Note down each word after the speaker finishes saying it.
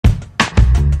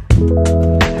Hi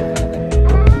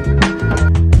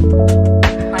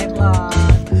vlog!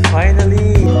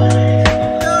 Finally!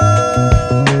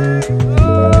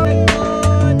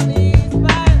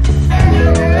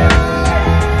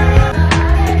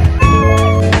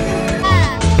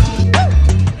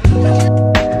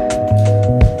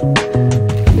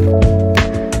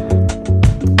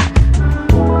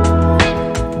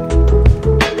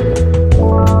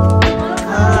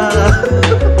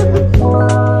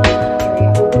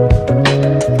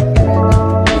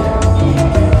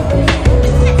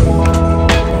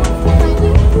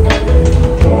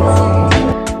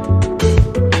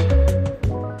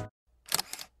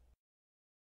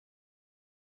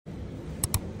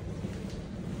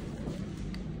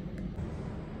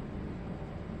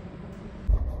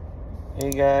 Hey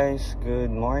guys,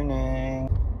 good morning.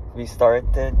 We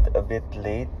started a bit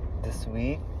late this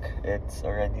week. It's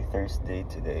already Thursday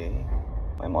today.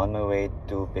 I'm on my way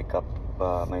to pick up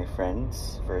my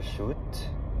friends for a shoot.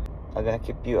 I'm gonna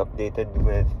keep you updated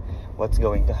with what's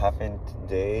going to happen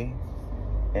today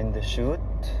in the shoot.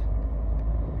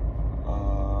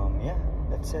 Yeah,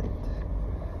 that's it.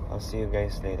 I'll see you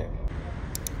guys later.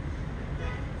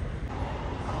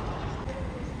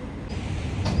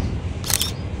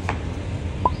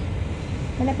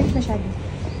 Malapit masyado.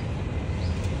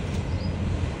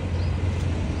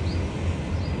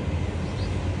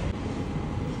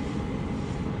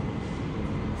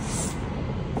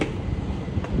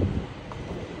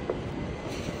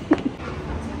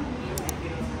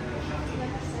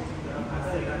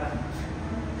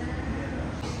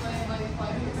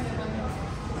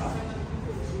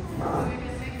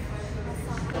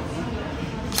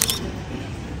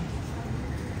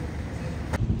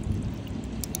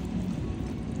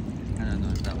 I don't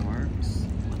know if that works.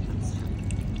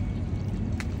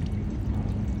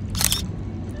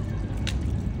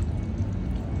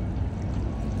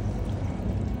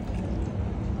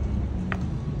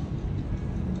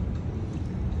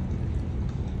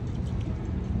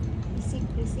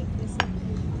 Risik.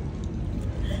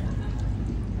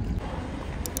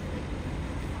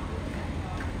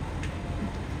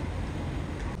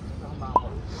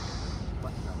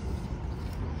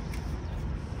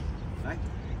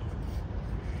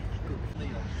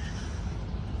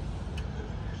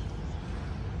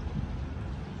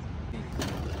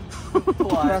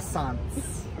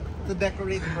 Croissants. To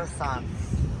decorate croissants.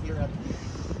 Here at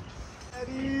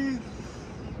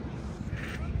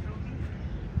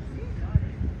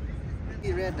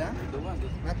red, huh?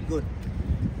 Not good.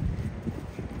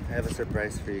 I have a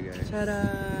surprise for you guys. Ta-da!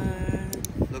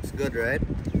 Looks good, right?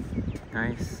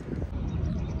 Nice.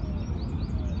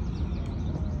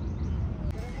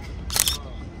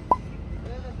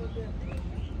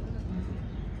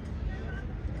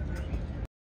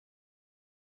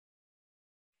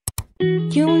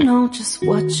 You know just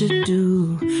what you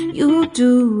do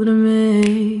to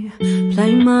me.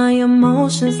 Play my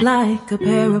emotions like a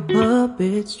pair of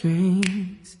puppet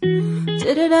strings.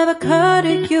 Did it ever occur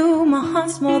to you my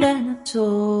heart's more than a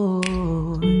toy?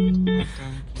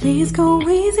 Please go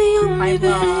easy on me,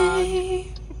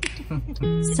 babe.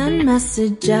 Send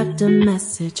message after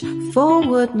message,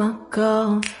 forward my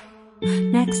calls.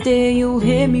 Next day you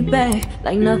hit me back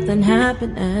like nothing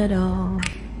happened at all.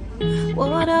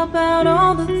 What about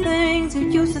all the things you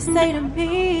used to say to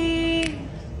me?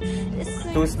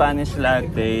 2 Spanish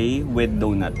latte with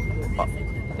donut. Oh,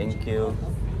 thank you.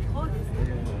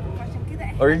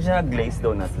 Original glazed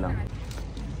donut lang.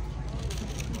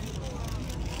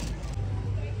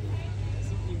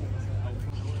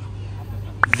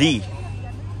 Z.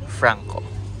 Franco.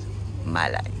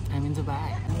 Malay. I'm in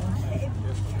Dubai.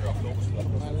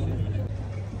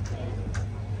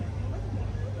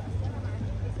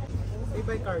 Pay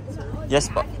by card, sir.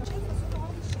 Yes po.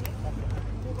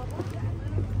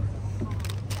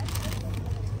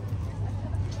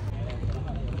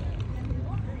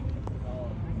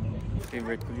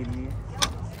 Favorite kulinis?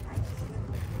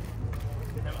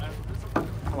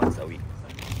 Once a week.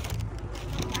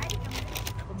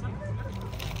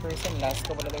 First and last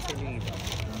ko pala tayo sa J ko.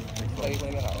 Lagi ko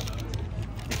nagkakao.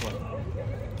 This one.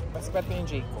 Mas pwede yung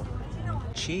J ko.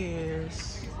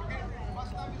 Cheers!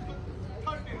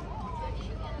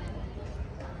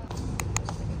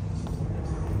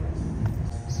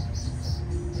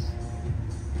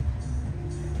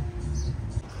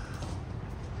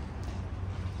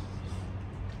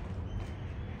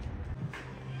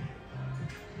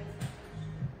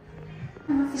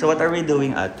 So what are we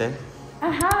doing, ate?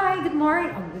 Hi, good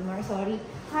morning. Oh, good morning, sorry.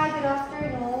 Hi, good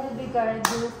afternoon. We're gonna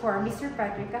do for Mr.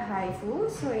 Patrick a haifu.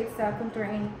 So it's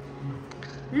contouring,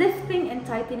 lifting and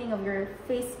tightening of your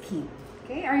face skin.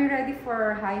 Okay, are you ready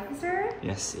for hype, sir?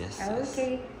 Yes, yes.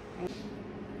 Okay.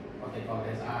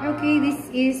 Okay,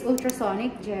 this is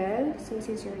ultrasonic gel. So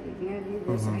since you're looking at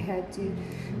this, I had to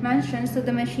mention. So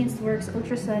the machines works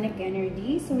ultrasonic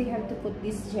energy. So we have to put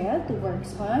this gel to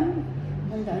works on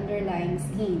the underlying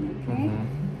skin. Okay.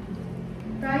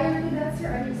 Prior to that,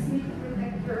 sir, I just need to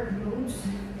protect your clothes.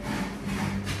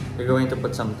 You're going to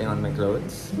put something on my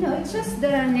clothes? No, it's just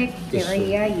the neck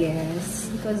area, yes.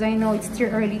 Because I know it's too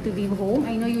early to be home.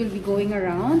 I know you will be going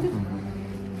around.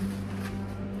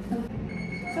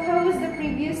 So how was the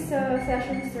previous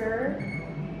session, sir?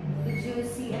 Did you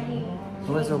see any? It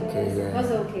was okay, yeah. It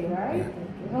was okay, right? Yeah.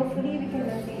 Okay. Hopefully we can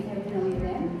maintain everything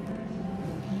then.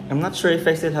 I'm not sure if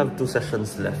I still have 2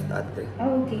 sessions left, ate.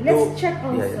 Oh, okay. Let's check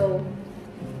also.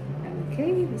 Yeah.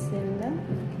 Okay, this one.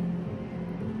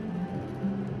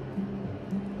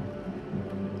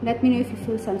 Let me know if you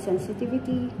feel some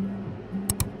sensitivity.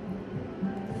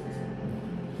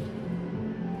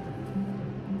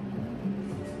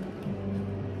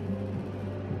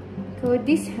 So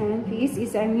this hand piece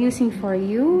is I'm using for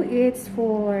you. It's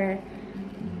for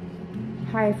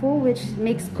hypo, which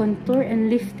makes contour and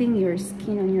lifting your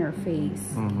skin on your face.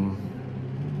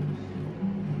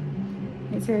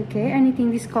 It's okay? Anything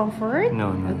discomfort?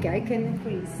 No, no. Okay, I can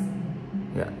increase.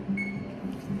 Yeah.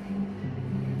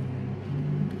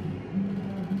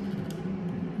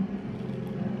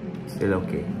 Still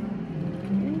okay.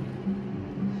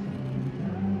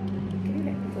 Okay,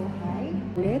 let's go high.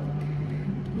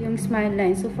 Yung smile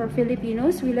line. So for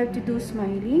Filipinos, we love to do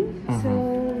smiling. So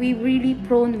we really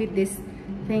prone with these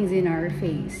things in our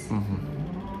face.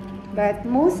 But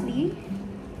mostly,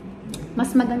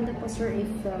 mas maganda po, sir, if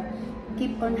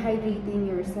keep on hydrating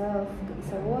yourself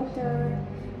sa water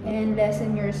and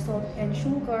lessen your salt and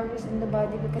sugars in the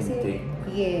body because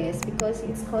yes, because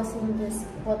it's causing this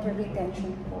water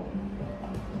retention po.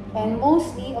 And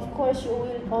mostly, of course, you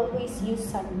will always use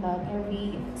sunblock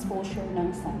every exposure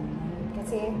ng sunlight.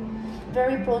 Kasi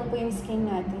very prone po yung skin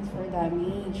natin for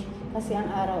damage. Kasi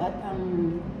ang araw at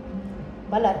ang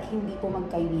balat, hindi po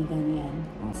magkaibigan yan.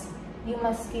 You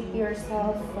must keep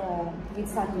yourself with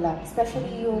sunblock,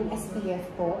 especially yung SPF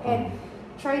po. And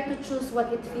try to choose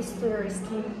what it fits to your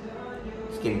skin.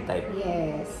 Skin type.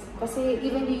 Yes. Kasi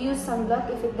even you use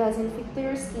sunblock, if it doesn't fit to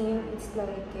your skin, it's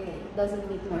like it doesn't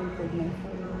make no improvement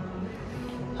for you.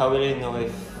 How will you know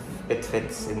if it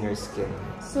fits in your skin?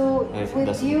 So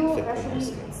with you,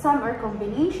 actually, some are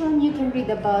combination. You can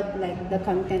read about like the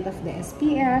content of the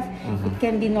SPF. It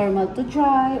can be normal to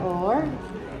dry or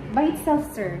by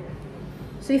itself, sir.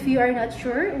 So if you are not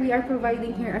sure, we are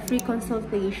providing here a free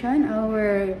consultation,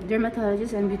 our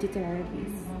dermatologist and beauty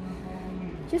therapist.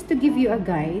 Just to give you a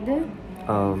guide.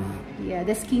 Yeah,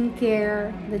 the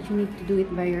skincare that you need to do it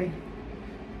by your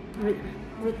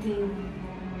routine.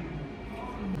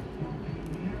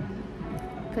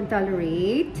 Can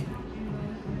tolerate.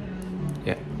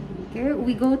 Yeah. Okay,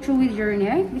 we go through with your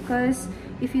neck because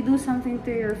if you do something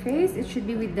to your face, it should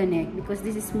be with the neck because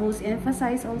this is most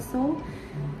emphasized also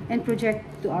and project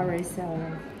to ourselves.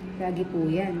 Lagi po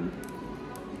yan.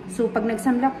 So, pag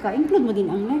nagsamlak ka, include mo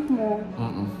din ang neck mo.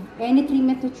 Any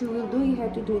treatment that you will do, you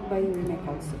have to do it by your neck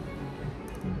also.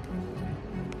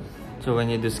 So,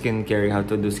 when you do skincare, you have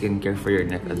to do skincare for your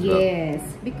neck as well? Yes.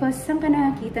 Because saan ka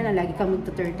nakakita na lagi ka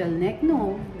magta-turtleneck?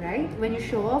 No. Right? When you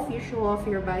show off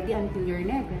your body until your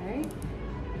neck, right?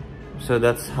 So,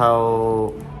 that's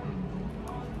how...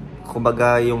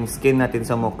 Kumbaga, yung skin natin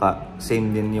sa mukha,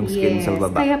 same din yung skin sa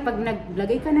baba. Kaya pag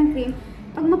naglagay ka ng cream,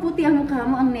 pag maputi ang mukha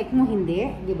mo, ang neck mo hindi,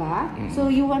 di ba? So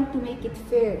you want to make it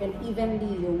fair and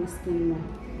evenly yung skin mo.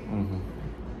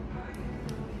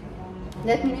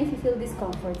 Let me know if you feel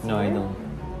discomfort. No, I don't.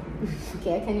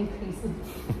 Okay, I can increase it.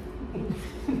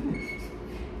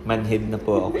 Manhid na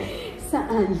po ako.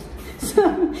 Saan?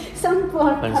 Saan po?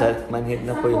 Manhid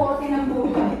na po yung... Sa ng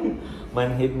buhay.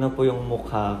 Manhid na po yung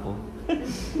mukha ko.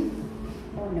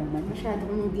 Oo naman,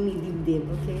 masyadong dinidibdib,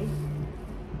 okay?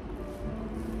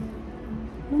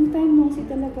 Long time no see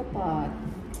talaga, Pat.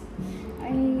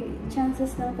 Ay,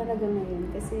 chances na talaga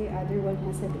ngayon kasi other one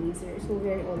has a laser, so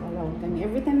we're all around kami.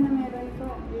 Every time na meron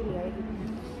ka, really, I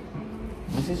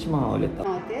message mga ulit ako.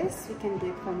 Notice, we can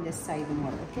do it from this side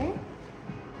more, okay?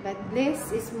 But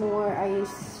this is more, I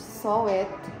saw it.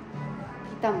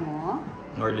 Kita mo?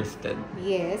 More lifted.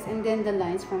 Yes, and then the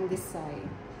lines from this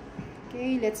side.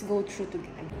 Okay, let's go through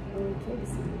together. Okay,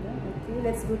 this is that. Okay,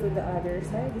 let's go to the other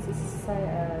side. This is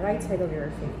right side of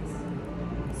your face.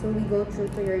 So we go through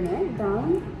to your neck,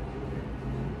 down.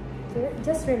 Okay,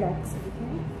 just relax,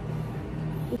 okay?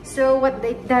 So what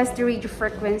it does, the radio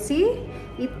frequency,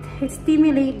 it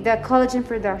stimulates the collagen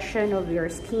production of your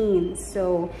skin.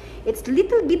 So it's a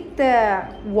little bit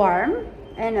warm,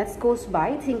 and as goes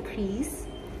by, it's increased.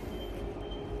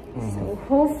 So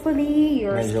hopefully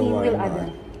your Medyo skin will warm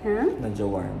adapt. Huh? Medyo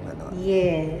warm.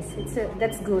 Yes,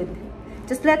 that's good.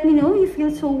 Just let me know if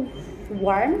you feel so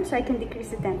warm so I can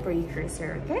decrease the temperature,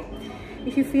 sir. Okay?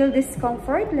 If you feel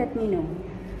discomfort, let me know.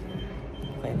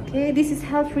 Okay, this is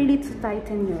helps really to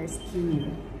tighten your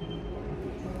skin.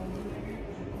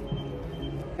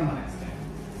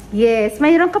 Yes,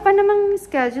 mayroon ka pa namang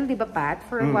schedule, di ba, Pat?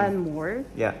 For one more.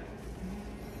 Yeah.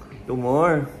 Two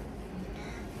more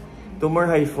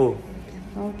HIFU.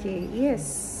 Okay,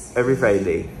 yes. Every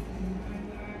Friday.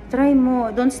 Try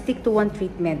mo, don't stick to one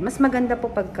treatment. Mas maganda po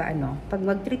pagka pag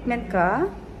mag-treatment ka.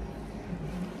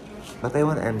 But I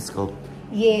want M-sculpt.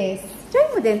 Yes. Try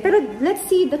mo din. Pero let's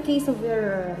see the case of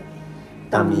your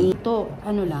tummy. Ito,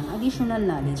 additional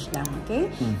knowledge lang, okay?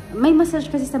 May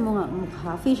massage kasi sa mga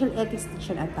mukha. Facial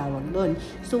extension ang tawag doon.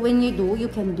 So when you do,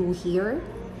 you can do here.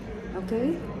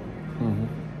 Okay?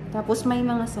 Tapos may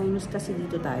mga sinus kasi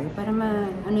dito tayo para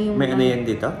May ano yan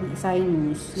dito?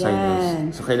 Sinus.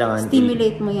 Yan. So kailangan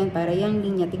stimulate mo yan para yung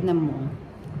linya, tignan mo.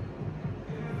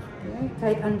 Okay.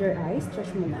 Kahit under eyes,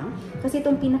 stretch mo lang. Kasi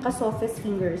itong pinaka-softest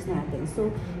fingers natin.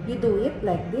 So you do it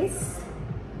like this.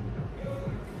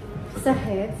 Sa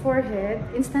head, forehead,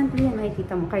 instantly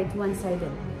makikita mo kahit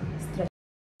one-sided stretch.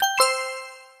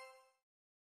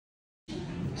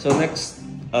 So next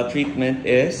treatment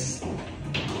is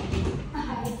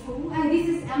This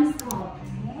is M-Sculpt.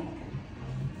 Okay?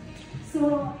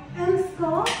 So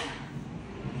M-Sculpt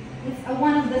is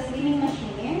one of the slimming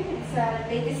machine. It's a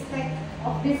latest tech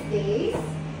of these days.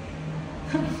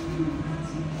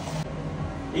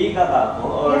 Iga ka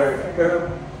po or Yes,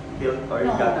 curve tilt or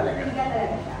No, iga talaga? iga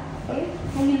talaga siya. Okay?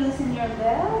 Can you loosen your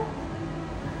belt?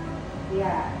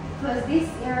 Yeah. Because this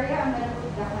area, I'm gonna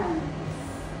put the hand.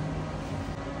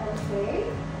 Okay.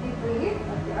 Deep breathe.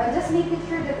 Okay. I'll just make it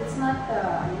sure that it's not,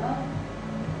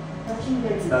 touching the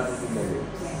ribs. It's not touching the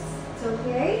ribs. Yes. It's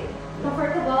okay.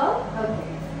 Comfortable? Okay.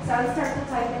 So I'll start to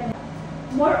tighten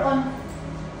more on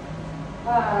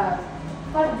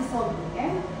fat dissolve,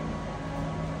 okay?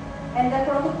 And the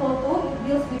protocol too, it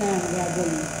deals with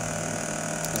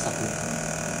Masakit.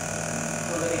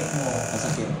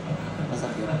 Masakit.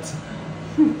 Masakit.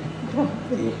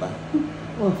 Sige pa.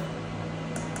 Oh.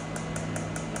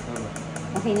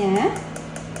 Okay na?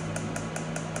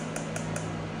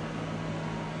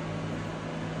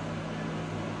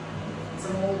 So,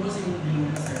 maubos yung blue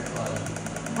na circle.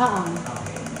 Oo.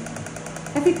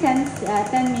 Kasi 10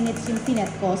 minutes yung sinet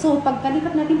ko. So,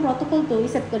 pagkalipat natin protocol 2,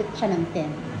 iset ko ulit siya ng 10.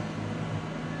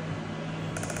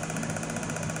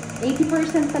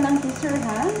 80% ka lang to, sir,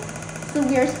 ha? So,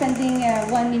 we are spending 1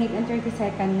 minute and 30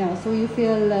 seconds now. So, you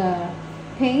feel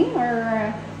pain or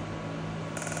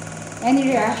any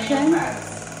reaction?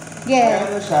 Yes.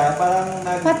 Ano siya, parang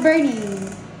Fat burning.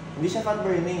 Hindi siya fat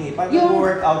burning eh. Parang Yung-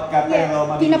 nag-workout ka pero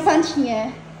mabilis. Pinapunch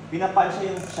niya. Pinapunch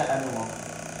siya yung ano mo.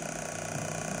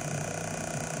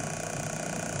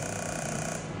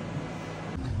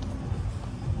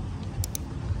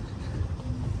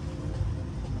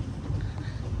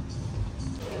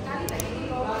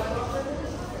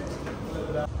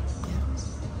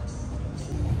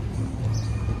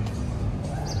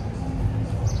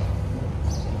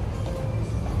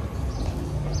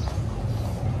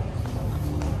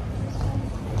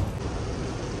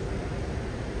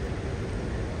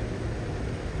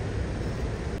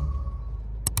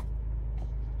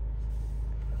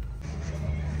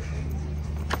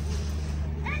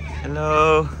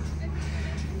 Hello!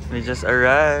 We just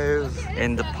arrived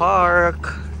in the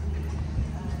park.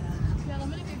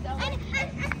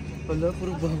 Wala,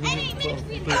 puro buhangin yung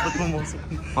buhangin. Ba't pumasok?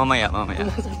 Mamaya.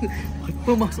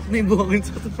 Pumasok na yung buhangin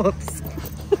sa sapatos ko.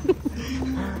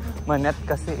 Manat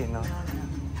kasi, no?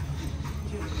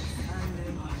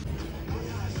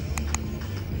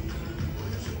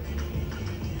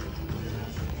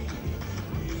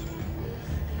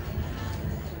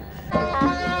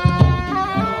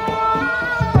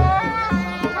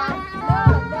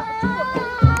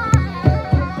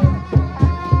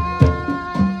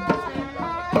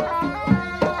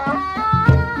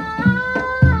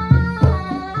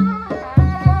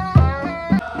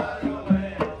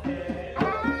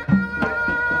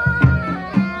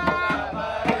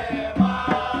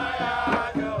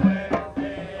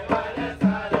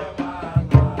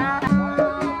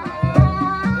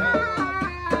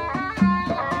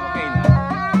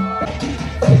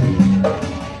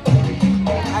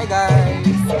 Hi guys!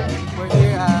 We're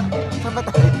here at... Saan ba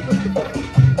tayo?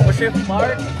 Bushrift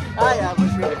Park? Ah yeah,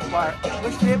 Bushrift Park.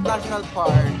 Bushrift National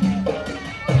Park.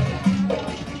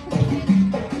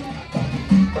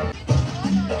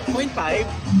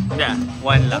 1.5? Yeah,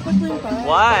 1 lang.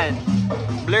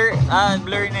 1! Blur,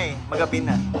 blur na eh. Magabi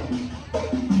na.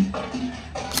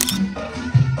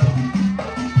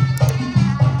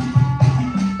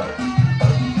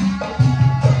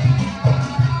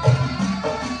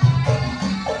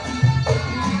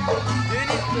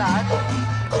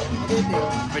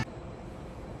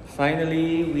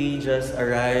 Finally, we just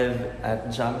arrived at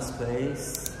Jam's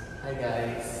place. Hi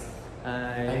guys.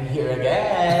 Hi. I'm here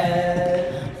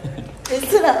again.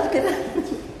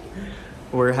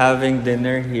 We're having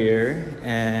dinner here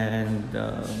and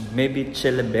maybe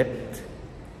chill a bit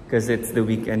because it's the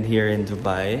weekend here in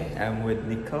Dubai. I'm with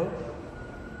Nico.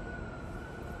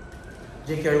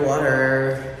 Drink your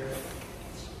water.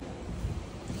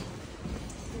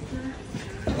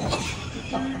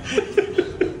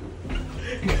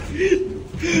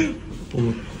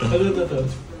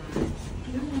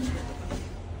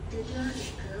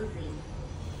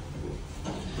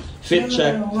 Fit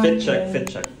check, fit check, fit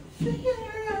check.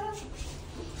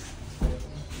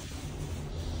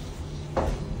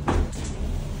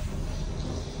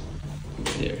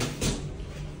 There.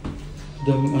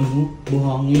 Daming ano,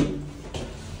 buhangin.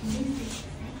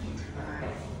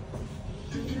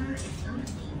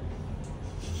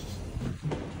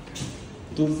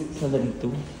 Sa ganito.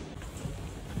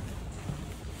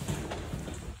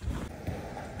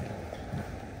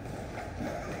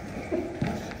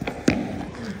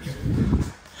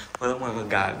 Walang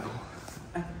magagago.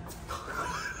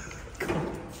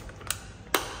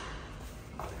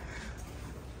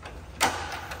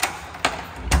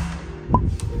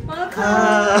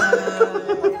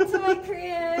 Welcome to my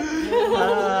crib.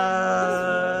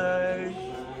 Hi.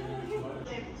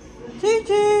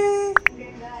 Gigi.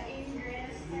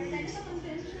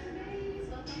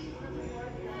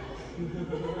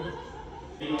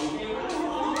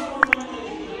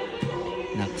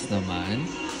 Next naman.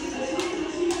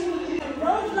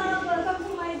 Welcome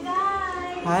to my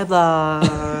guys. Hi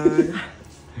vlog.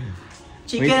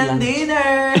 Chicken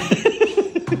dinner.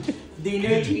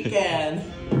 Dinner chicken.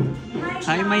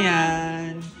 Hi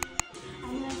Mayan.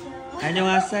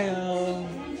 안녕하세요.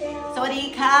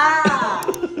 Swadika.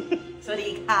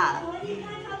 Swadika.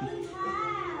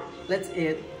 Let's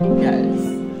eat, guys.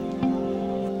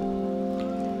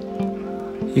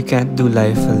 You can't do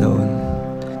life alone.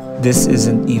 This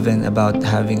isn't even about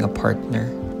having a partner.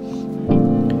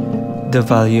 The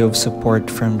value of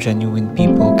support from genuine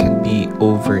people can be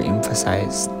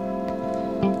overemphasized.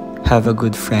 Have a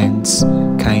good friends,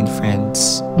 kind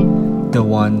friends, the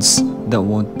ones that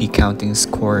won't be counting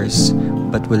scores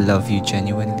but will love you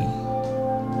genuinely.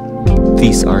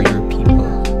 These are your people.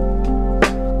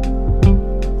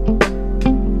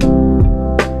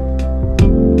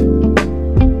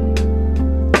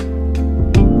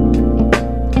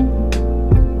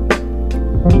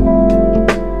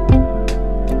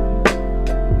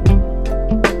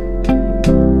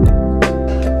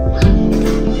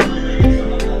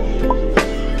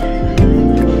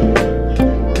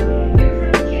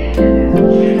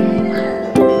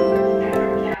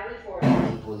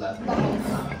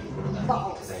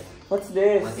 What's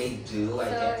this? What they do, I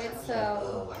So guess. it's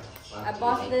I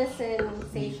bought this in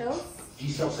Seychelles.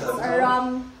 It's a I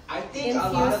rum think a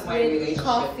lot of infused my with relationship,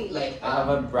 coffee. like I have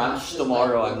a brunch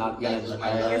tomorrow. I'm not gonna.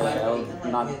 I'll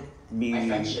not be. my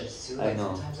friendships too. I Like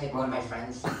know. sometimes like one of my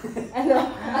friends.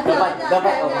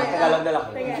 Dapat Tagalog na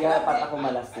lang. Hindi dapat ako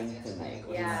malasing tonight.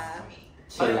 Yeah.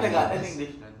 Chill lang.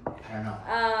 English. I don't know.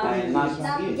 I'm not.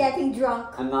 Not getting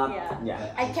drunk. I'm not. Yeah.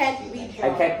 Yeah. I can't be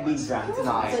I drunk. can't be drunk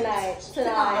tonight.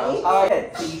 Tonight.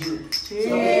 Okay.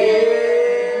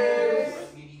 Cheers.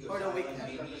 For the weekend.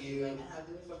 Maybe I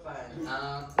do it for fun.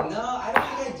 No, I don't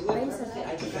think I do it purposely.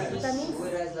 I think I just do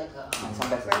it as like a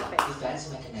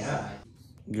defense mechanism.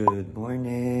 Good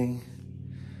morning.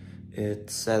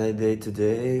 It's Saturday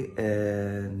today,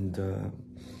 and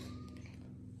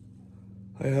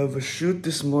I have a shoot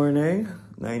this morning,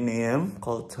 9 a.m.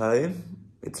 call time.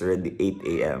 It's already 8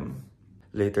 a.m.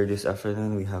 Later this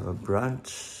afternoon, we have a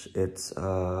brunch. It's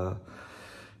a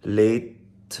late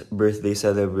birthday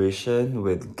celebration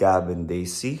with Gab and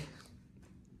Daisy.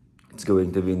 It's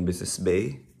going to be in Business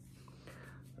Bay.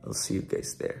 I'll see you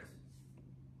guys there.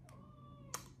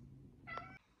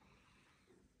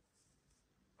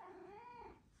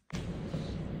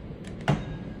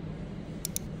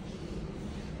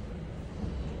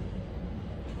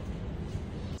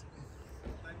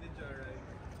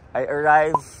 I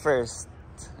arrived first.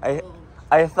 I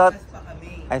thought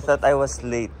I was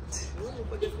late.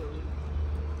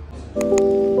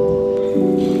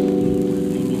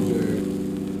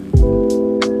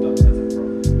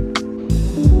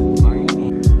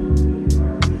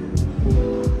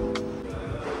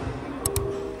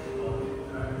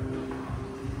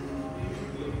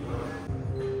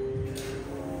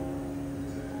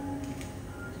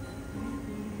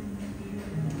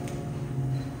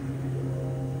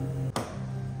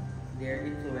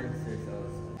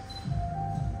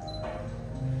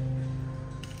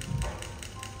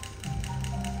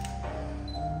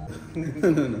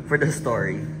 No. For the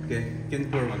story. Okay,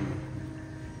 can pour one more.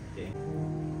 Okay.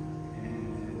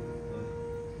 And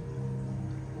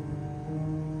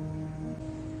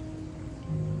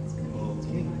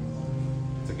okay.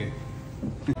 It's okay.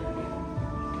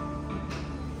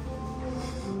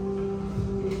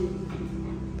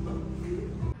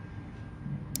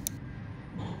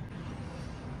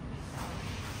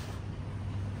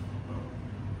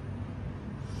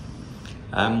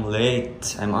 I'm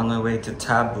late. I'm on my way to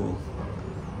Taboo.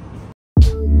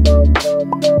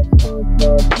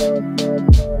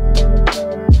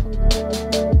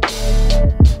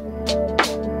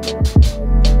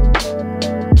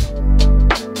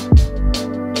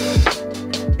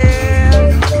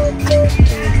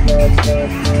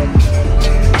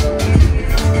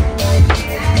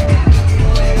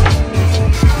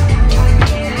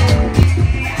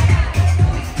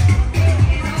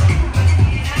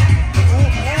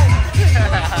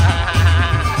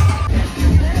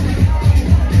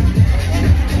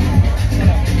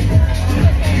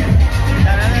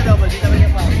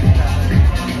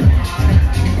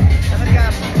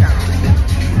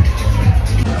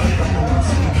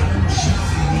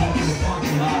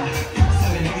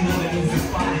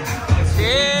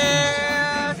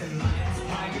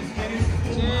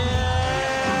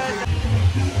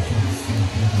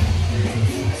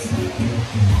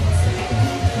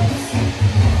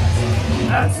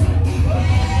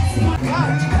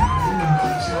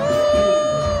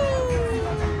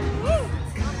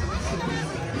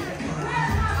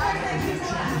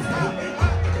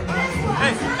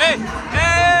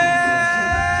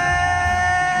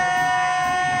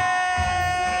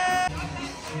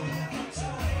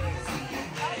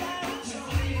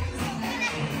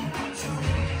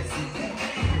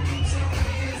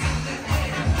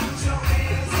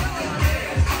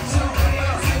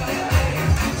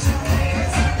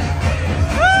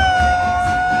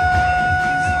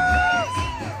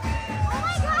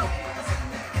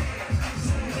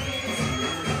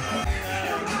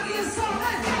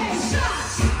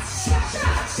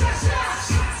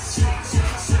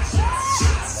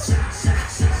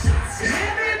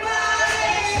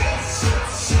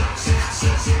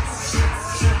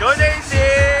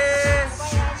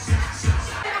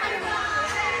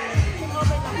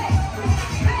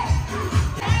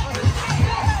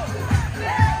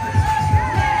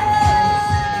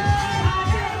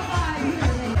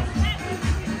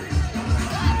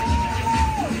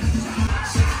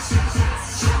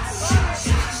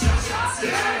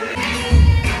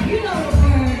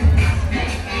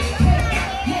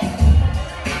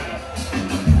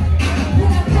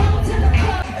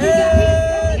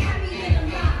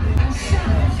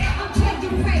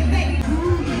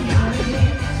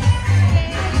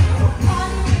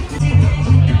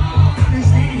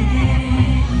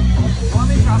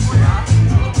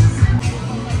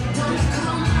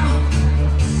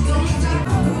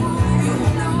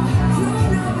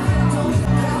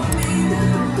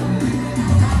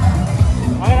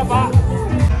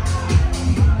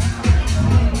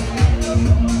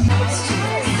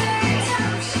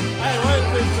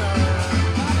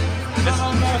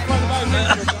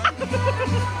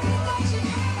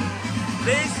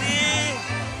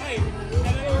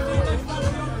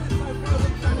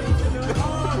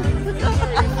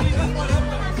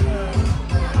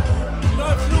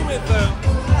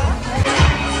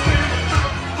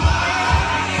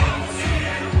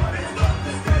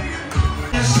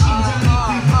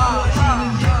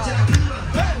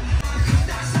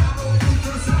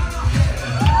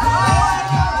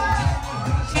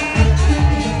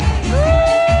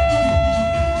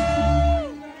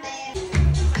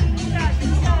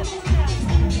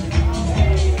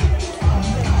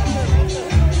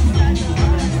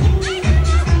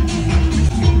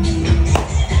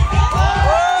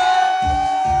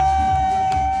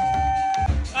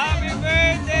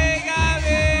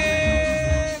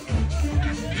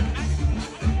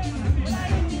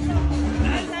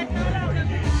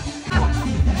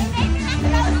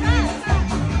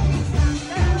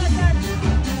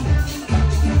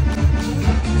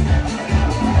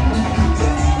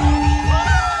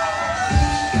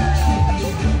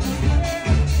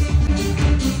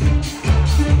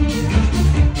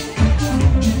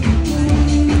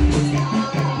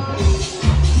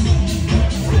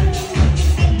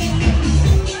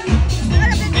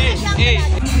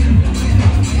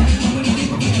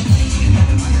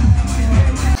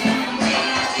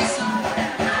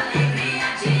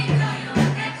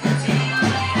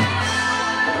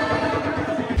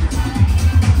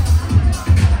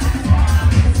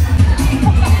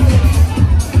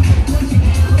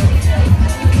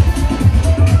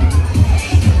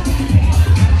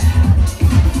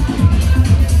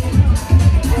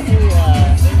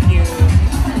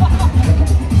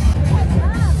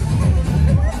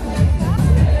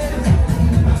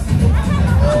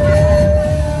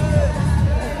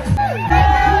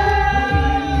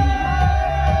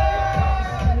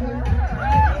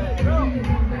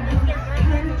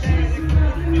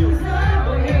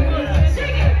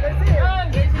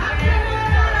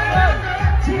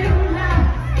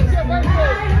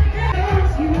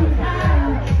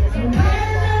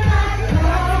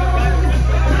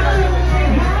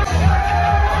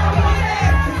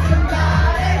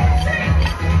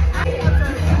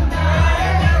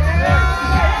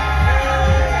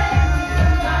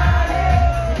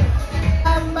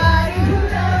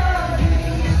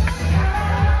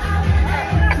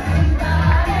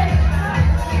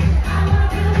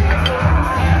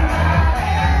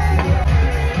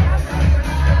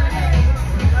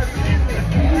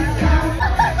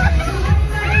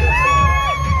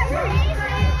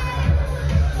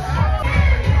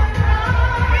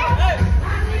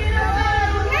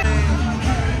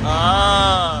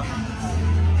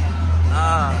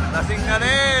 na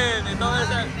rin. Ito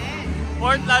sa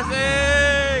fourth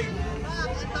lasing.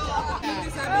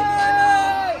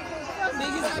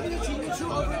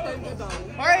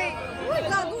 Hoy!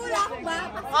 Gagula ko ba?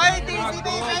 Hoy, TCB!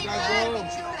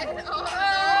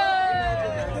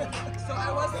 So I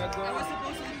was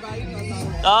supposed to be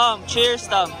buying Tom, cheers,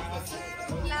 Tom.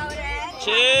 Lauren.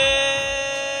 Cheers!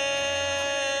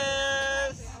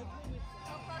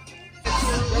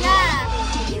 Yeah,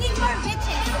 we need more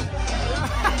bitches.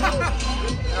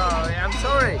 Oh, I'm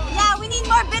sorry. Yeah, we need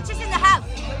more bitches in the house.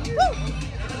 Woo!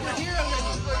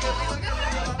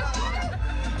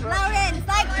 Lauren, it's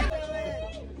like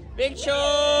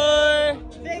Picture!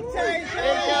 Picture!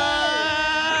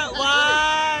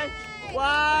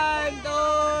 One,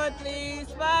 two, three,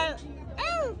 smile!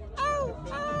 Ow! Ow!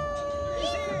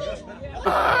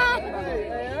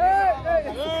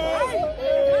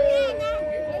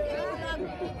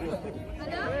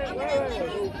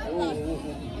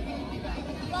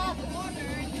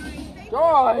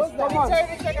 Joyce, come on.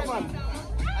 Come on.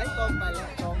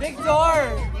 Victor!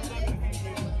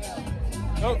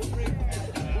 Oh.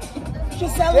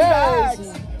 She's selling bags.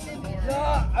 No,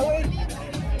 I wait.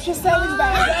 She's selling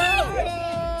bags.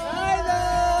 I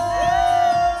know.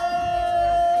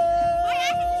 my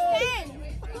ass is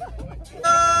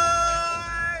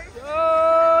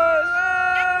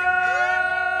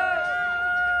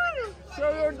Show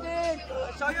your dick.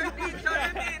 Show your dick. Show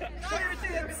your dick. Show your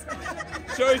tits.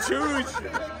 Show your shoes!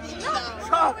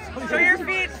 Show your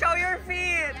feet. Show your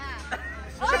feet.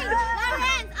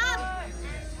 Lauren, up!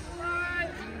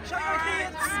 Show your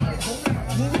tits.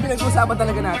 Hindi pinag-usapan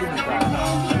talaga natin dito.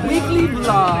 Weekly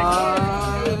vlog.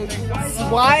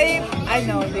 Swipe. I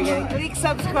know. Click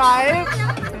subscribe.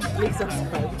 Click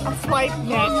subscribe. Ang swipe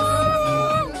next.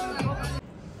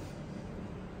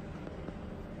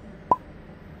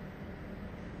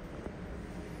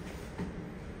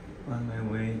 On my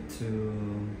way to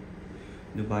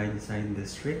Dubai Design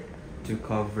District to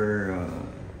cover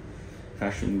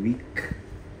Fashion Week.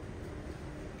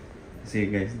 See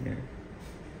you guys there.